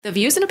The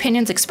views and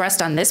opinions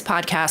expressed on this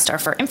podcast are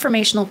for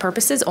informational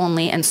purposes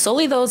only and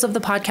solely those of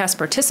the podcast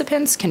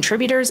participants,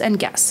 contributors, and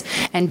guests,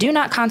 and do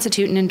not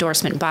constitute an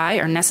endorsement by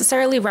or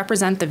necessarily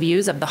represent the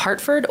views of The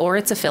Hartford or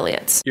its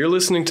affiliates. You're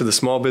listening to the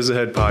Small Biz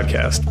Ahead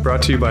podcast,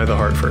 brought to you by The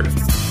Hartford.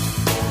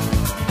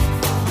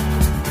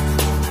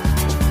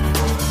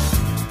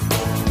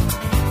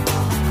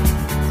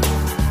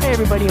 Hey,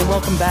 everybody, and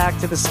welcome back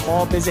to the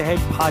Small Biz Ahead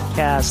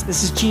podcast.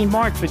 This is Gene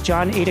Marks with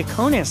John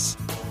Adakonis.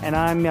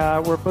 And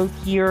we're both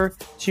here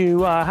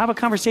to have a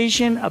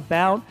conversation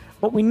about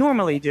what we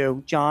normally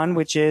do, John,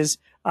 which is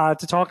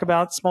to talk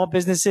about small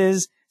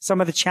businesses,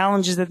 some of the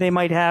challenges that they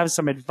might have,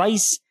 some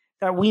advice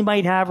that we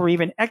might have, or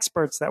even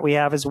experts that we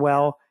have as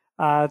well,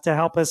 to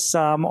help us,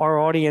 our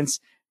audience,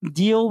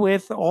 deal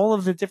with all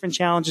of the different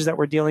challenges that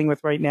we're dealing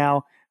with right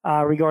now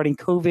regarding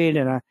COVID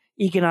and an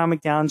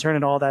economic downturn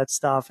and all that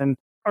stuff. And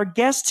our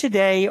guests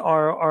today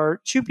are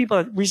two people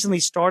that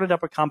recently started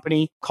up a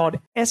company called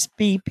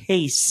SB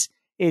Pace.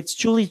 It's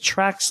Julie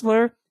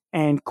Traxler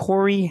and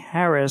Corey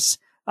Harris.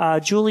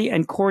 Julie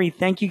and Corey,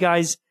 thank you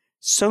guys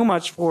so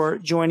much for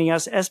joining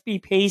us.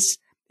 SB Pace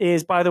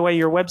is, by the way,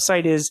 your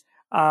website is,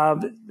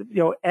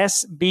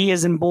 SB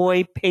as in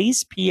boy,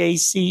 Pace,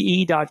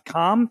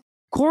 PACE.com.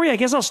 Corey, I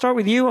guess I'll start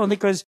with you only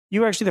because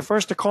you were actually the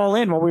first to call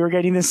in while we were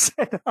getting this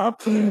set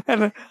up. And,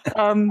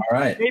 all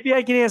right. Maybe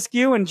I can ask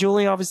you, and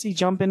Julie obviously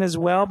jump in as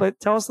well, but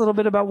tell us a little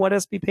bit about what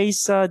SB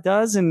Pace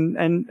does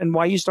and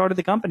why you started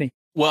the company.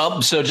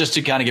 Well, so just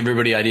to kind of give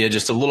everybody an idea,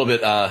 just a little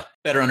bit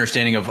better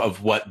understanding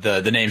of what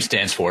the name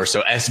stands for.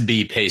 So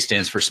SB Pace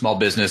stands for Small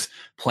Business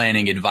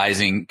Planning,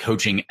 Advising,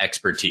 Coaching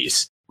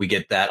Expertise. We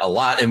get that a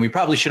lot, and we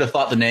probably should have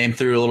thought the name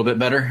through a little bit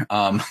better,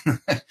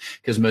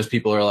 because most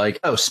people are like,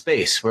 "Oh,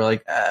 space." We're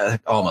like,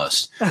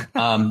 almost.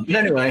 But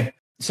anyway,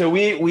 so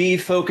we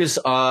focus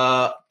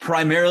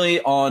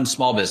primarily on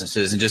small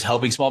businesses and just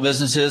helping small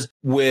businesses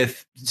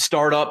with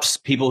startups,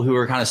 people who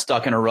are kind of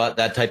stuck in a rut,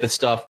 that type of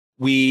stuff.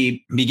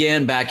 We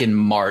began back in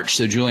March.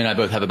 So Julie and I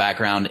both have a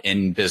background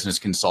in business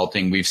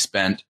consulting. We've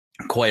spent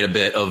quite a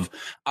bit of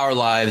our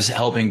lives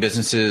helping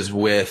businesses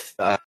with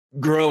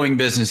growing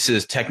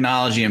businesses,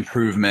 technology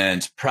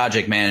improvement,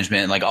 project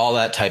management, like all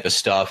that type of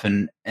stuff.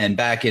 And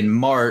back in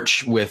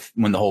March,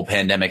 when the whole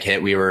pandemic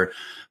hit, we were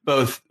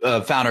both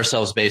found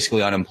ourselves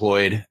basically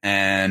unemployed,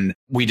 and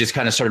we just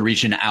kind of started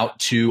reaching out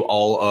to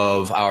all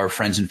of our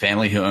friends and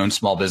family who own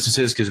small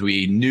businesses, because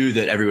we knew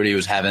that everybody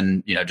was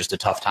having, just a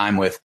tough time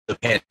with the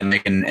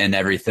pandemic and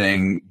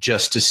everything,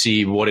 just to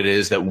see what it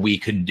is that we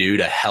could do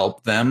to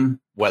help them,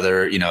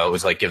 whether, it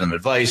was like give them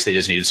advice, they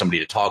just needed somebody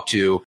to talk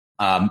to,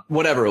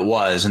 whatever it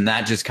was. And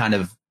that just kind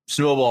of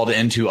snowballed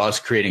into us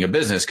creating a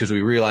business, because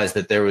we realized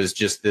that there was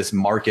just this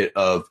market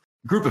of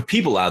group of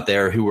people out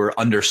there who were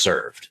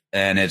underserved,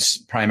 and it's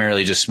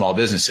primarily just small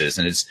businesses.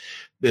 And it's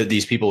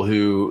these people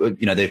who,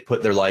 they've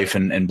put their life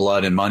and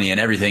blood and money and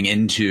everything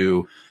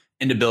into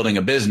building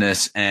a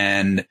business.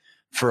 And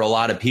for a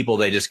lot of people,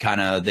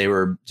 they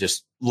were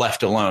just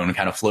left alone,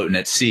 kind of floating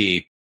at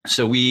sea.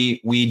 So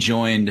we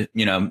joined,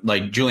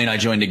 like Julie and I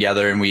joined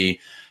together, and we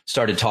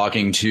started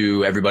talking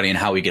to everybody and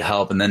how we could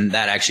help. And then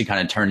that actually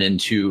kind of turned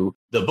into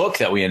the book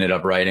that we ended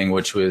up writing,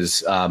 which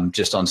was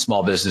just on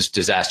small business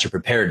disaster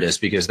preparedness,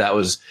 because that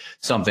was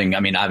something,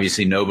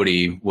 obviously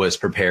nobody was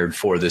prepared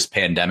for this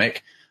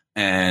pandemic.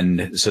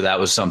 And so that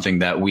was something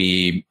that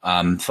we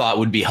thought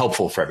would be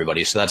helpful for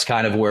everybody. So that's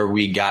kind of where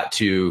we got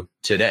to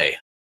today.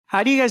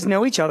 How do you guys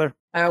know each other?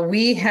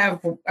 We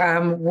have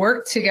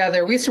worked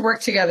together. We used to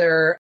work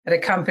together at a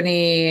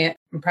company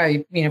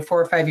probably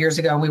 4 or 5 years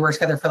ago. We worked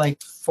together for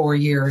like 4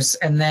 years,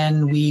 and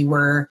then we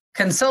were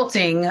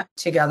consulting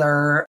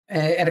together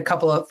for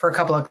a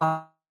couple of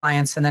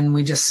clients, and then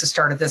we just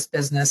started this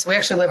business. We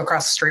actually live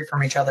across the street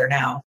from each other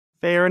now.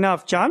 Fair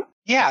enough, John.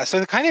 Yeah,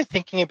 so kind of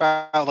thinking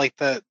about like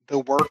the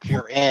work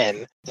you're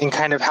in and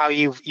kind of how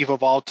you've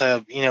evolved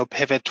to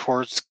pivot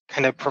towards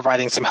kind of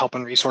providing some help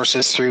and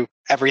resources through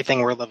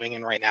everything we're living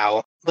in right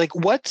now. Like,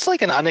 what's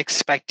like an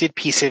unexpected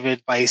piece of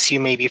advice you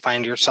maybe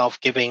find yourself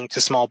giving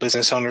to small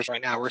business owners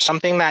right now, or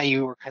something that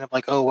you were kind of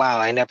like, oh wow,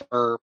 I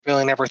never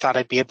thought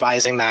I'd be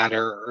advising that,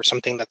 or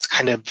something that's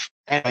kind of,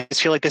 I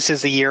just feel like this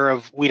is the year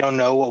of we don't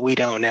know what we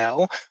don't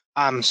know.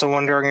 So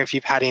wondering if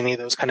you've had any of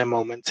those kind of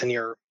moments in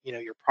your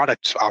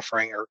product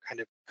offering or kind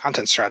of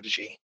content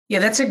strategy. Yeah,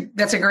 that's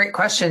a great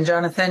question,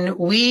 Jonathan.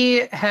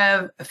 We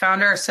have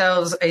found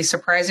ourselves a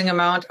surprising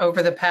amount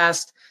over the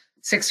past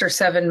 6 or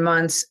 7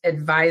 months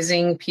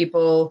advising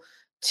people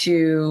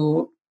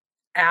to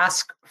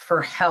ask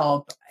for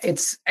help.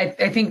 It's, I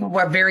think,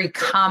 a very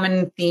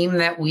common theme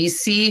that we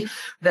see,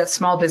 that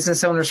small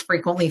business owners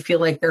frequently feel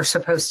like they're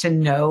supposed to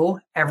know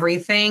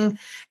everything.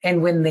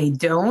 And when they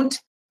don't,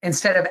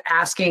 instead of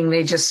asking,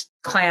 they just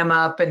clam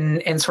up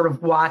and sort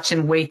of watch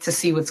and wait to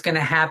see what's going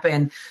to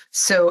happen.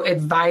 So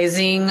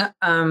advising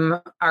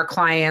our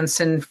clients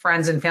and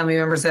friends and family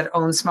members that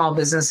own small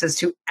businesses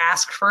to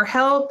ask for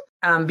help,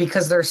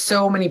 because there's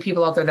so many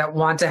people out there that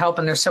want to help,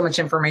 and there's so much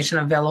information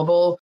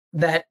available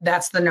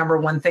that's the number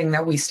one thing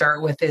that we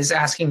start with is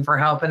asking for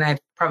help. And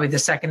probably the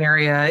second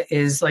area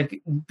is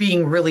like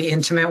being really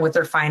intimate with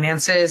their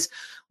finances.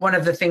 One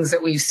of the things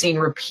that we've seen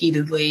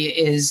repeatedly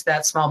is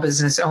that small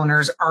business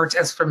owners aren't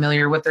as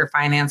familiar with their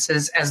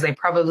finances as they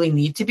probably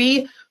need to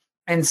be.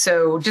 And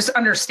so just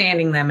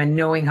understanding them and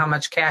knowing how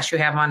much cash you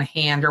have on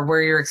hand or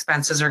where your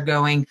expenses are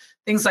going,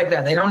 things like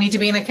that. They don't need to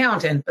be an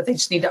accountant, but they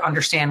just need to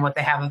understand what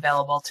they have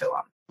available to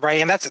them.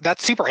 Right. And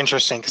that's super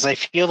interesting because I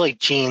feel like,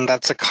 Gene,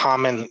 that's a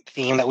common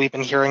theme that we've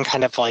been hearing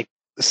kind of like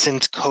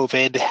since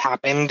COVID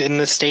happened in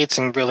the States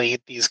and really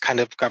these kind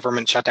of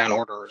government shutdown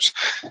orders,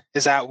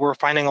 is that we're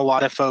finding a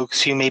lot of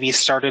folks who maybe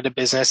started a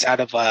business out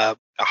of a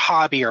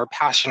hobby or a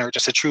passion or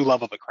just a true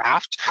love of a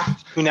craft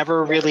who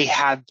never really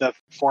had the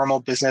formal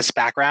business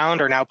background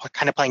are now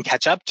kind of playing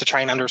catch up to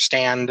try and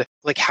understand,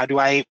 like, how do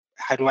I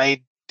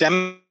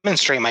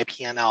demonstrate my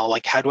P&L?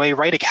 Like, how do I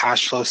write a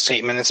cash flow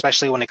statement,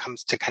 especially when it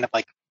comes to kind of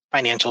like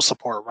financial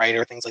support, right?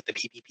 Or things like the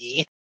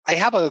PPP. I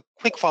have a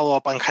quick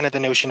follow-up on kind of the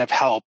notion of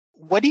help.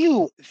 What do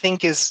you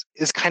think is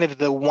kind of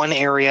the one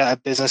area a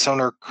business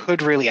owner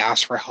could really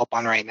ask for help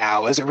on right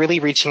now? Is it really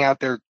reaching out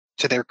to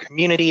their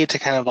community to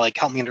kind of like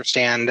help me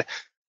understand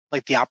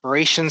like the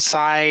operations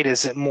side?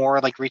 Is it more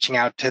like reaching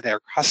out to their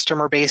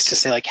customer base to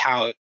say like,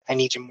 how I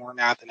need you more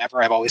now than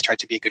ever? I've always tried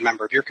to be a good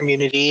member of your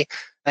community.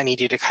 I need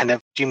you to kind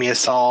of do me a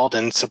solid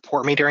and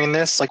support me during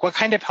this. Like, what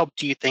kind of help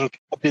do you think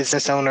a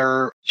business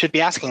owner should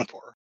be asking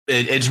for?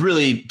 It's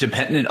really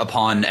dependent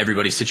upon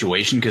everybody's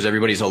situation because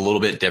everybody's a little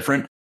bit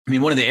different. I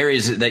mean, one of the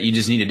areas that you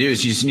just need to do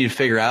is you just need to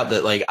figure out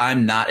that, like,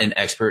 I'm not an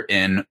expert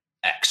in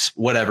X,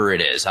 whatever it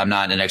is. I'm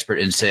not an expert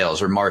in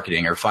sales or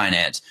marketing or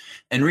finance,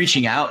 and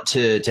reaching out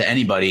to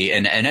anybody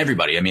and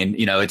everybody. I mean,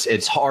 you know,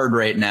 it's hard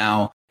right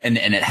now. And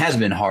it has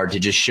been hard to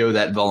just show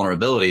that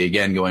vulnerability.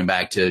 Again, going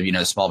back to, you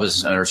know, small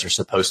business owners are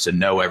supposed to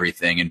know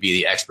everything and be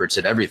the experts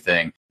at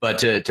everything. But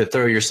to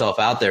throw yourself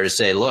out there to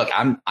say, look,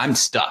 I'm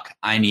stuck.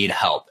 I need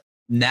help.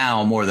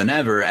 Now more than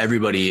ever,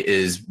 everybody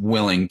is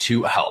willing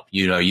to help.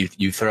 You know,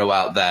 you throw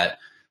out that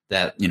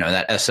you know,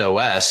 that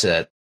SOS,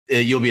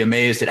 you'll be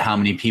amazed at how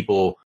many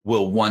people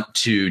will want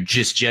to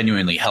just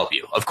genuinely help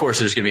you. Of course,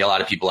 there's going to be a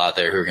lot of people out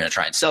there who are going to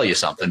try and sell you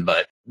something,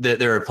 but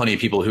there are plenty of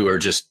people who are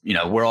just, you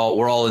know, we're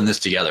all in this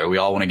together. We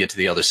all want to get to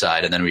the other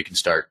side, and then we can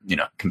start, you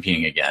know,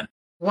 competing again.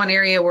 One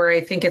area where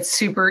I think it's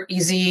super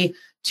easy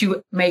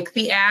to make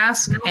the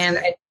ask, and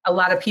a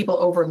lot of people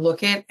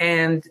overlook it.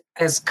 And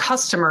as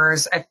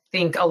customers, I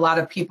think a lot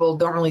of people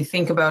don't really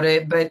think about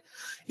it. But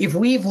if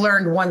we've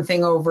learned one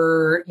thing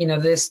over, you know,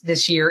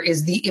 this year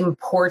is the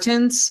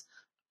importance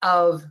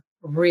of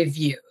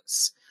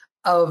reviews,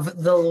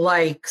 of the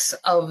likes,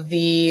 of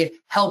the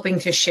helping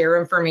to share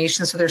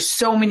information. So there's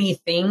so many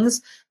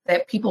things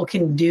that people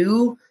can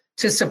do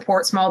to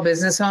support small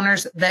business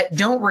owners that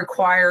don't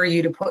require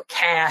you to put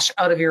cash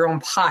out of your own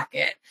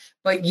pocket,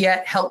 but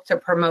yet help to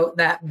promote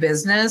that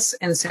business.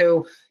 And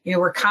so, you know,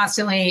 we're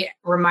constantly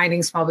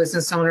reminding small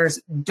business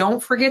owners,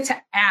 don't forget to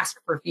ask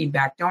for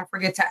feedback. Don't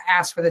forget to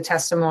ask for the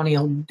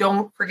testimonial.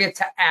 Don't forget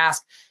to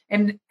ask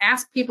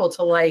people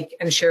to like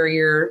and share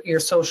your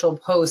social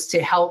posts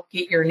to help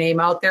get your name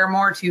out there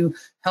more, to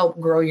help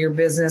grow your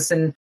business.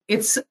 And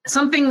it's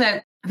something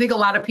that I think a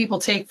lot of people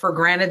take for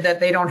granted that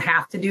they don't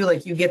have to do.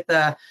 Like, you get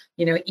the,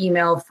 you know,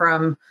 email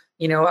from,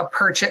 you know, a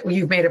purchase,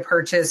 you've made a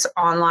purchase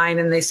online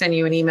and they send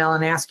you an email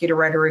and ask you to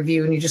write a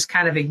review, and you just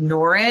kind of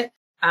ignore it.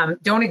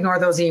 Don't ignore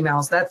those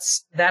emails.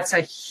 That's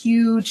a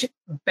huge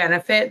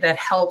benefit that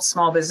helps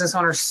small business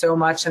owners so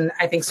much. And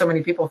I think so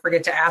many people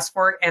forget to ask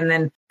for it. And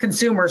then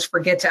consumers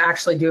forget to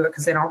actually do it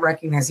because they don't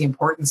recognize the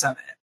importance of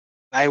it.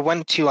 I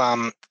went to,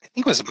 I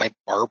think it was my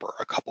barber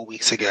a couple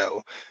weeks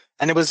ago.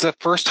 And it was the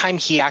first time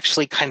he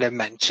actually kind of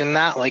mentioned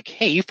that, like,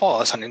 hey, you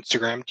follow us on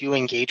Instagram. Do you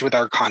engage with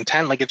our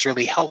content? Like, it's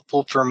really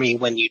helpful for me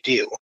when you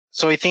do.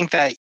 So I think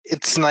that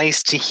it's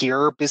nice to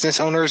hear business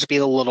owners be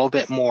a little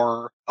bit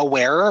more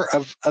aware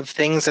of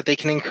things that they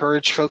can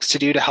encourage folks to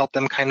do to help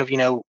them kind of, you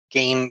know,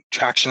 gain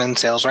traction in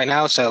sales right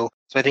now. So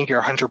I think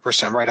you're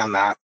 100% right on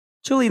that.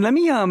 Julie, let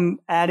me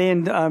add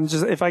in,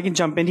 just if I can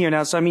jump in here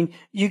now. So, I mean,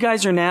 you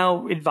guys are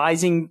now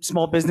advising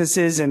small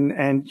businesses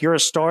and you're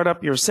a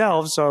startup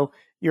yourself. So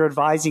you're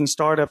advising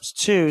startups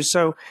too.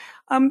 So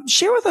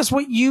share with us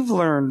what you've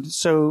learned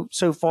so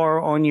far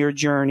on your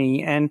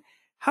journey, and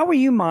how are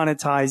you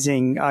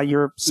monetizing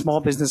your small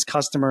business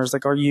customers?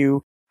 Like,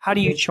 how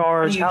do you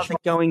charge? How's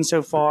it going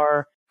so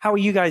far? How are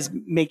you guys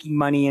making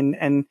money,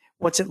 and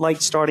what's it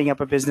like starting up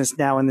a business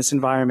now in this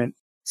environment?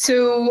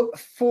 So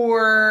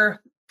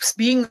for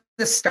being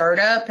the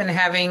startup and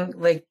having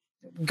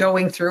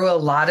going through a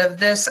lot of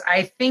this,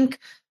 I think,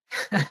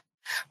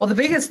 well, the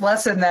biggest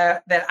lesson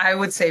that I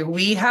would say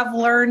we have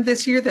learned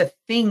this year, the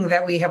thing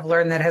that we have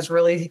learned that has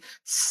really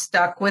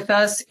stuck with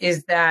us,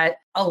 is that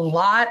a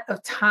lot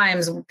of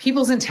times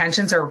people's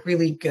intentions are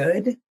really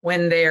good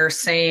when they're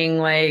saying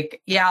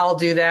like, yeah, I'll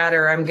do that,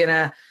 or I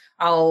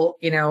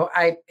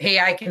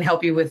can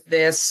help you with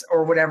this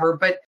or whatever.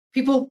 But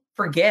people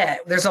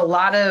forget there's a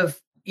lot of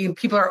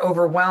people are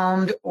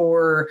overwhelmed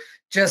or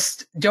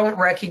just don't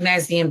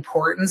recognize the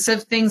importance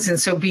of things. And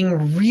so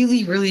being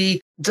really,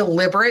 really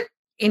deliberate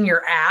in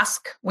your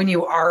ask when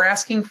you are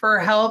asking for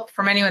help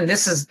from anyone,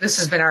 this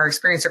has been our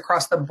experience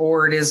across the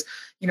board is,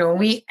 when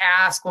we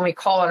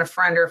call on a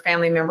friend or a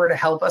family member to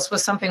help us with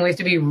something, we have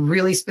to be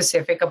really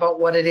specific about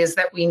what it is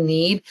that we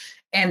need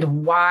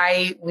and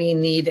why we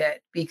need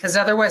it, because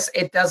otherwise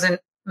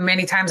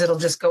many times it'll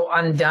just go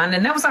undone.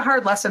 And that was a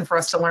hard lesson for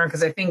us to learn,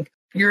 because I think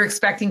you're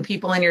expecting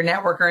people in your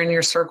network or in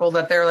your circle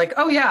that they're like,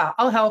 oh yeah,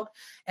 I'll help.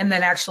 And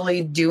then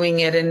actually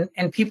doing it.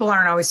 And people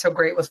aren't always so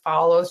great with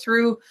follow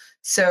through.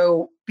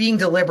 So being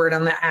deliberate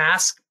on the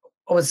ask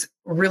was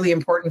really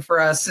important for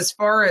us. As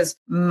far as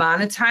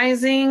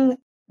monetizing,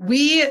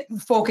 we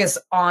focus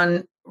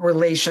on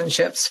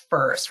relationships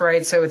first,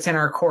 right? So it's in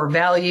our core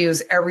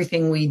values.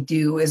 Everything we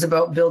do is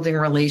about building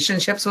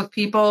relationships with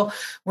people.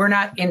 We're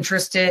not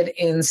interested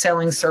in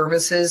selling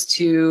services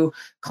to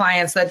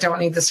clients that don't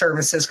need the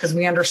services, because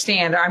we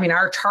understand,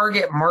 our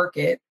target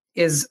market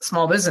is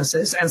small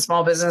businesses, and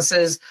small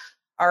businesses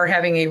are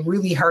having a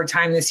really hard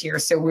time this year.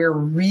 So we're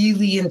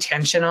really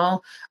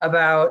intentional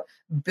about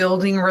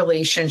building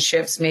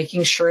relationships,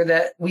 making sure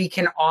that we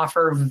can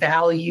offer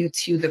value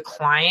to the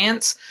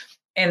clients.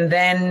 And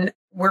then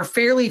we're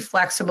fairly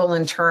flexible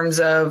in terms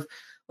of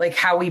like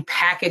how we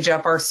package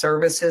up our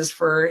services.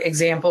 For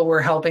example,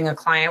 we're helping a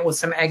client with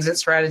some exit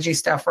strategy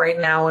stuff right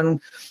now.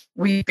 And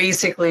we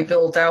basically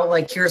built out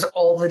like, here's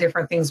all the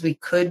different things we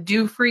could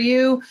do for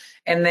you.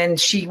 And then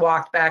she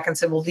walked back and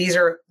said, well,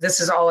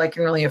 this is all I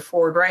can really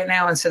afford right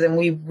now. And so then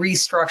we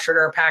restructured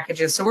our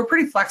packages. So we're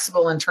pretty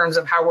flexible in terms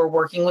of how we're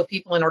working with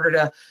people in order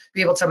to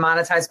be able to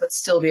monetize, but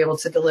still be able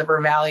to deliver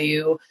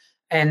value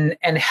and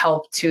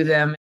help to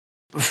them.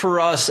 For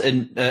us,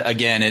 and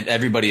again,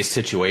 everybody's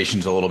situation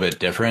is a little bit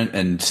different.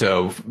 And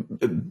so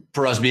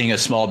for us being a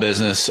small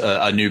business,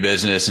 a new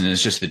business, and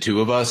it's just the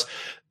two of us,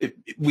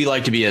 we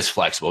like to be as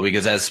flexible,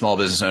 because as small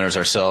business owners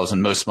ourselves,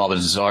 and most small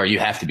businesses are, you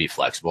have to be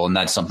flexible. And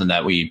that's something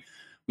that we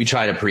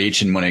try to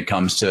preach. And when it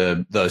comes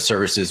to the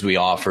services we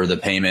offer, the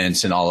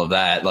payments and all of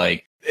that,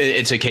 like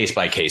it's a case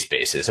by case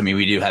basis.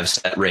 We do have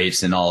set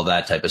rates and all of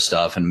that type of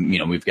stuff. And,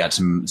 we've got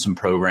some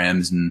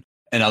programs and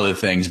other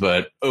things,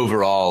 but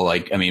overall,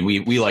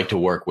 we like to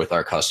work with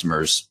our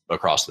customers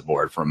across the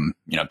board, from,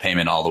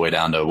 payment all the way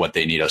down to what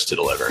they need us to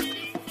deliver.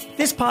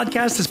 This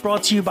podcast is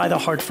brought to you by The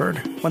Hartford.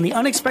 When the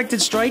unexpected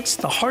strikes,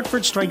 The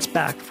Hartford strikes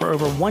back for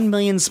over 1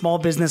 million small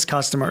business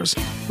customers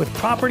with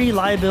property,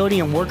 liability,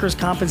 and workers'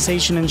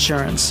 compensation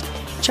insurance.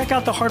 Check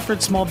out The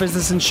Hartford Small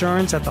Business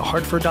Insurance at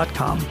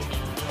thehartford.com.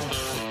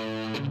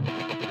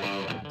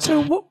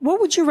 So what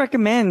would you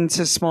recommend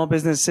to small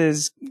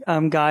businesses,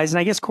 guys? And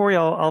I guess, Corey,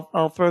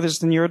 I'll throw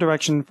this in your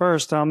direction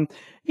first.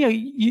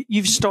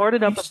 You've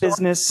started up a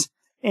business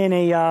in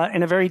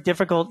a very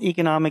difficult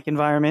economic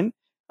environment.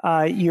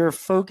 You're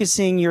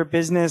focusing your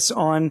business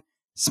on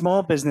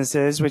small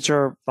businesses, which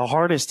are the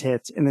hardest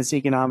hit in this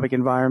economic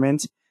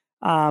environment.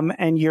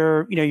 And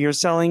you're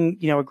selling,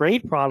 a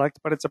great product,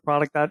 but it's a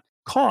product that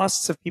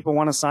costs if people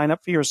want to sign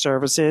up for your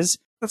services.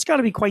 That's got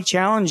to be quite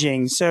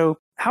challenging. So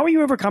how are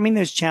you overcoming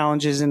those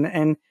challenges,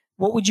 and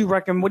what would you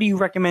recommend? What do you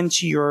recommend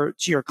to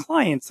your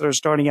clients that are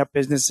starting up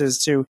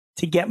businesses to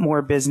get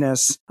more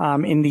business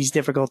in these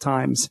difficult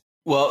times?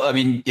 Well,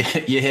 you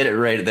hit it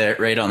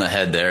right on the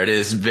head there. It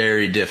is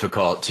very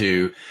difficult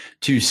to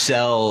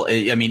sell.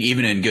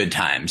 Even in good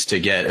times, to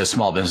get a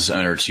small business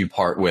owner to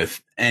part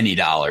with any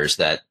dollars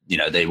that,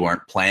 they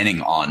weren't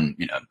planning on,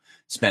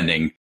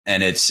 spending.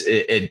 And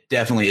it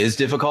definitely is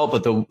difficult,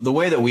 but the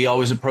way that we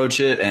always approach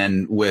it,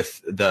 and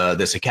with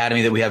this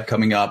academy that we have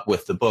coming up,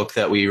 with the book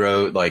that we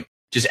wrote, like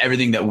just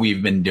everything that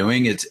we've been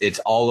doing, it's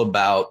all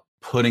about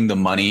putting the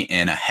money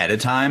in ahead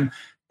of time,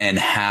 and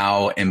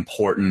how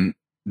important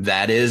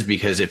that is,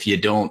 because if you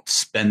don't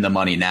spend the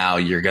money now,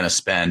 you're going to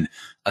spend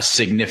a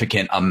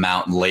significant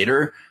amount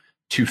later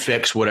to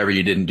fix whatever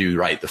you didn't do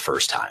right the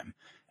first time.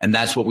 And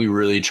that's what we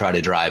really try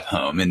to drive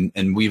home.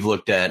 And we've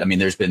looked at,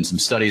 there's been some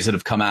studies that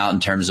have come out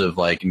in terms of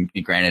and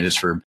granted it's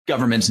for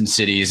governments and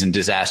cities and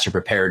disaster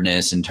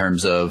preparedness, in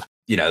terms of,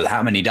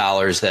 how many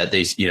dollars that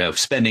they,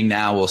 spending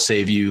now will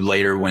save you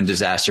later when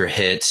disaster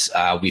hits.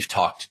 We've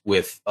talked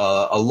with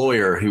a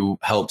lawyer who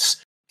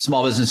helps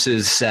small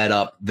businesses set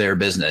up their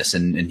business.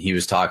 And he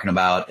was talking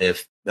about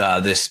if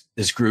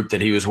this group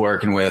that he was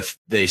working with,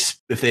 if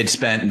they'd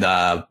spent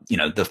the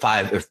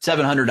 $500 or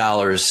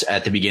 $700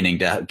 at the beginning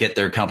to get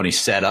their company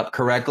set up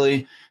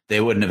correctly,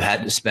 they wouldn't have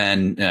had to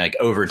spend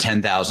over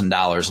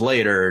 $10,000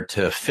 later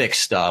to fix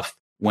stuff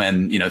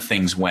when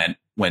things went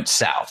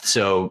south.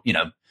 So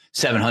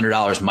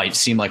 $700 might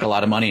seem like a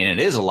lot of money, and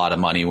it is a lot of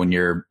money when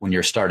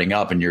you're starting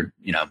up and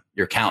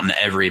you're counting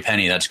every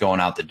penny that's going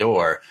out the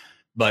door.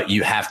 But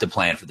you have to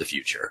plan for the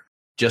future.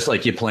 Just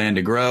like you plan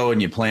to grow and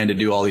you plan to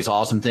do all these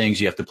awesome things,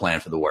 you have to plan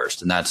for the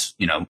worst. And that's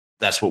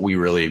what we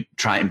really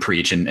try and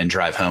preach and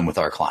drive home with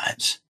our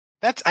clients.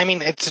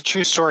 It's a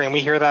true story, and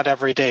we hear that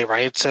every day,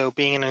 right? So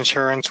being in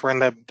insurance, we're in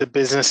the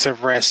business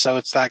of risk. So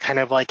it's that kind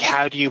of like,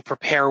 how do you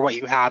prepare what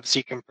you have so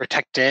you can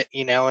protect it,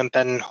 and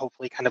then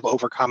hopefully kind of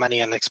overcome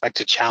any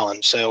unexpected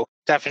challenge. So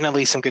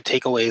definitely some good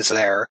takeaways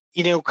there.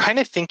 Kind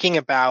of thinking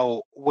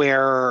about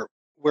where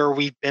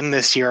we've been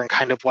this year and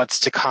kind of what's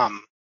to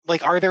come.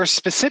 Like, are there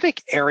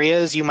specific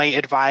areas you might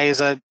advise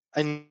a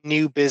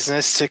new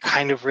business to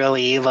kind of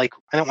really, like,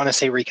 I don't want to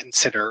say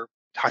reconsider,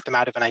 talk them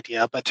out of an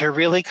idea, but to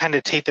really kind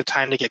of take the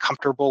time to get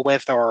comfortable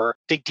with or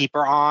dig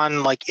deeper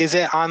on? Like, is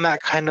it on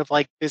that kind of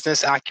like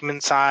business acumen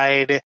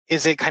side?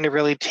 Is it kind of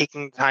really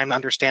taking time to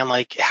understand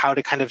like how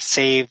to kind of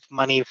save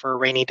money for a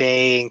rainy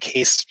day in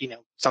case,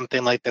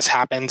 something like this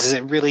happens? Is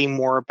it really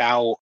more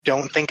about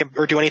don't think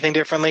or do anything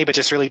differently, but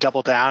just really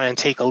double down and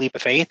take a leap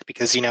of faith?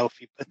 Because,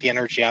 if you put the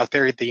energy out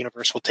there, the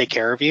universe will take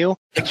care of you.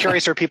 I'm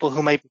curious for people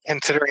who might be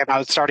considering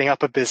about starting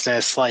up a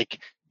business, like,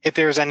 if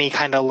there's any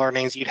kind of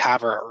learnings you'd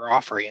have or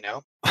offer,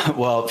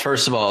 Well,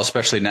 first of all,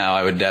 especially now,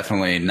 I would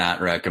definitely not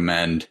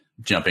recommend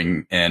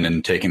jumping in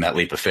and taking that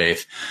leap of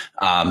faith,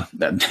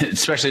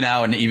 especially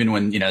now. And even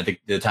when,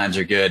 the times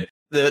are good,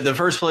 the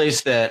first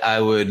place that I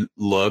would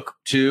look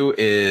to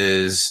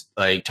is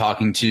like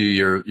talking to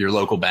your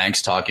local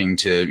banks, talking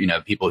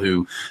to, people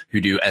who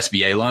do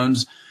SBA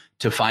loans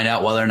to find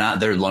out whether or not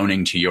they're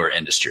loaning to your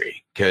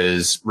industry.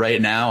 Because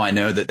right now I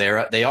know that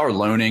they are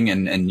loaning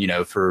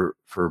and for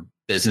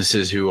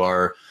businesses who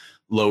are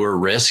lower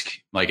risk,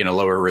 like in a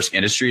lower risk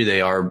industry,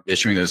 they are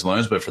issuing those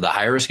loans. But for the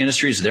higher risk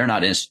industries, they're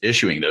not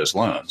issuing those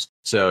loans.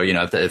 So,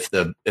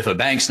 if a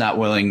bank's not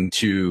willing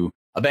to,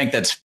 a bank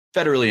that's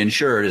federally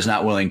insured is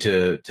not willing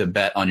to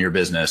bet on your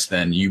business,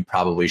 then you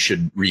probably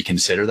should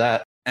reconsider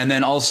that. And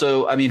then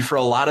also, for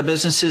a lot of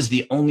businesses,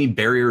 the only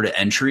barrier to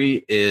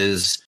entry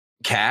is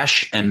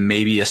cash and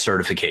maybe a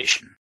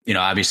certification.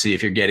 Obviously,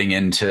 if you're getting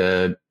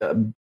into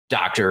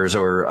doctors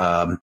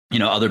or,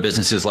 other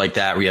businesses like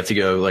that, where you have to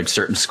go like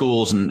certain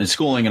schools and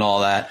schooling and all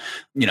that,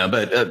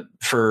 but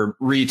for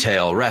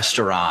retail,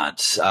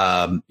 restaurants,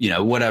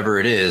 whatever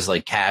it is,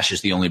 like cash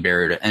is the only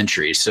barrier to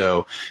entry.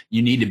 So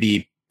you need to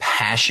be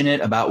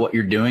passionate about what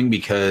you're doing,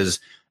 because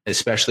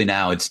especially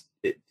now it's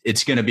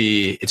going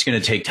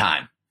to take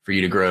time for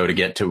you to grow to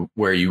get to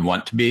where you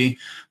want to be.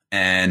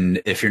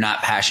 And if you're not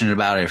passionate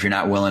about it, if you're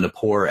not willing to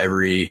pour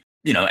every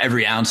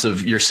ounce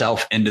of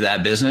yourself into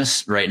that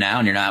business right now,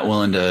 and you're not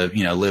willing to,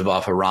 live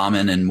off of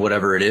ramen and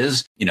whatever it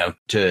is,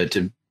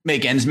 to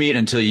make ends meet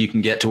until you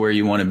can get to where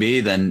you want to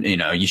be, then,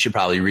 you should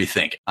probably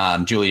rethink.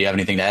 Julie, you have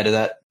anything to add to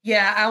that?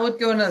 Yeah, I'll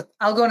go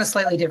in a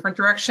slightly different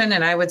direction.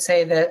 And I would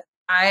say that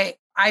I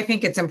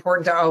think it's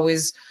important to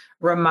always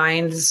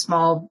remind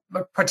small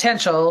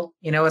potential,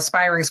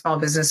 aspiring small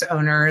business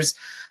owners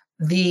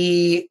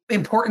the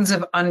importance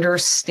of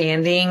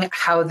understanding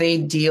how they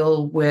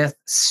deal with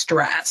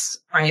stress,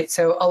 right?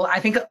 So I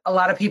think a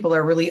lot of people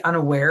are really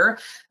unaware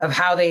of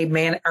how they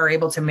are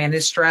able to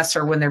manage stress,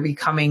 or when they're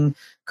becoming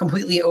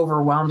completely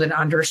overwhelmed and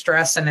under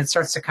stress and it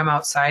starts to come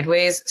out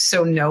sideways.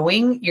 So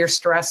knowing your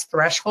stress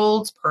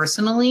thresholds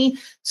personally,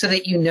 so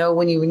that you know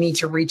when you need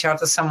to reach out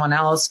to someone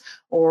else,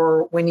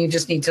 or when you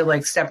just need to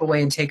like step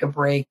away and take a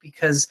break,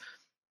 because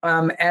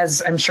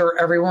as I'm sure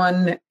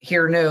everyone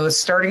here knows,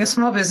 starting a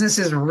small business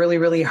is really,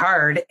 really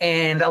hard.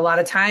 And a lot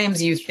of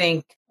times you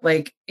think,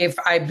 like, if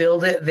I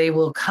build it, they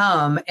will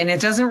come. And it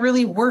doesn't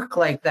really work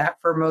like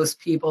that for most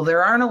people.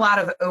 There aren't a lot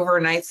of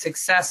overnight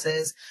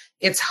successes.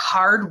 It's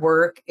hard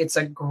work. It's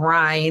a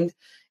grind.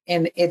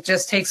 And it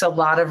just takes a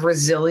lot of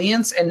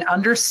resilience, and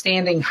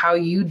understanding how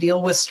you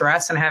deal with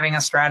stress and having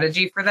a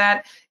strategy for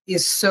that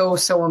is so,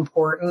 so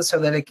important, so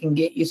that it can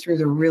get you through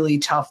the really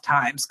tough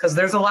times, because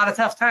there's a lot of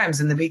tough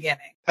times in the beginning.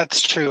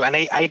 That's true. And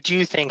I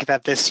do think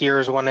that this year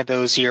is one of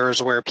those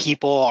years where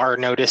people are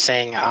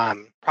noticing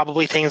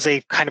probably things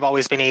they've kind of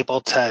always been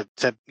able to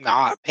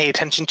not pay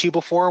attention to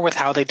before, with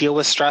how they deal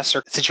with stress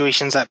or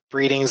situations that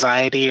breed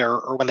anxiety,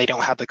 or when they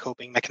don't have the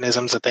coping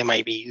mechanisms that they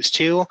might be used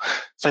to.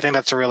 So I think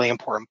that's a really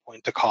important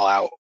point to call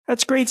out.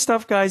 That's great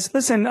stuff, guys.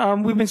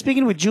 Listen, we've been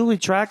speaking with Julie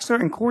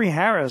Traxler and Corey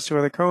Harris, who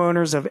are the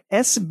co-owners of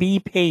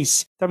SB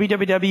Pace,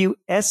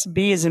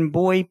 www.sb as in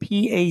boy,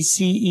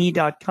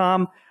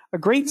 PACE.com, a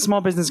great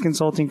small business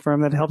consulting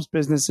firm that helps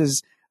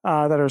businesses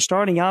that are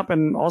starting up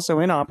and also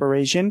in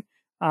operation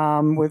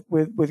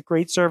with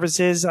great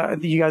services.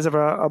 You guys have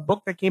a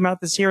book that came out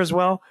this year as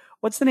well.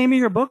 What's the name of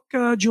your book,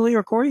 Julie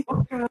or Corey?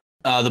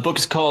 The book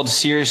is called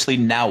Seriously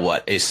Now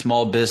What? A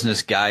Small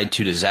Business Guide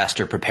to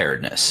Disaster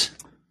Preparedness.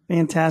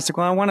 Fantastic.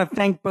 Well, I want to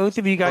thank both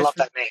of you guys. I love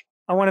that name.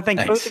 I want to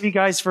thank both of you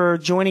guys for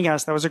joining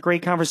us. That was a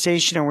great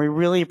conversation, and we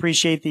really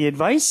appreciate the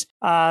advice.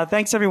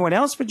 Thanks everyone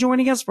else for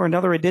joining us for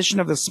another edition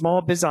of the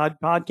Small Biz Odd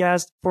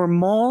podcast. For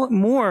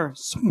more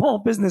small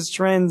business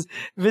trends,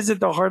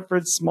 visit the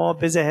Hartford Small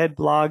Biz Ahead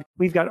blog.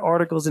 We've got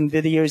articles and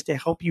videos to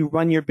help you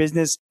run your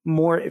business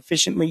more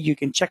efficiently. You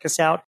can check us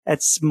out at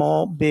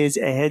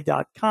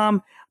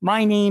smallbizahead.com.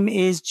 My name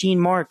is Gene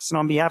Marks, and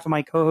on behalf of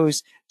my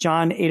co-host,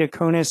 John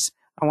Adakonis,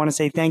 I want to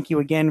say thank you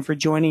again for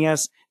joining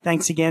us.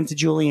 Thanks again to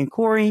Julie and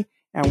Corey,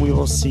 and we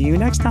will see you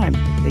next time.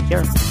 Take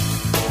care.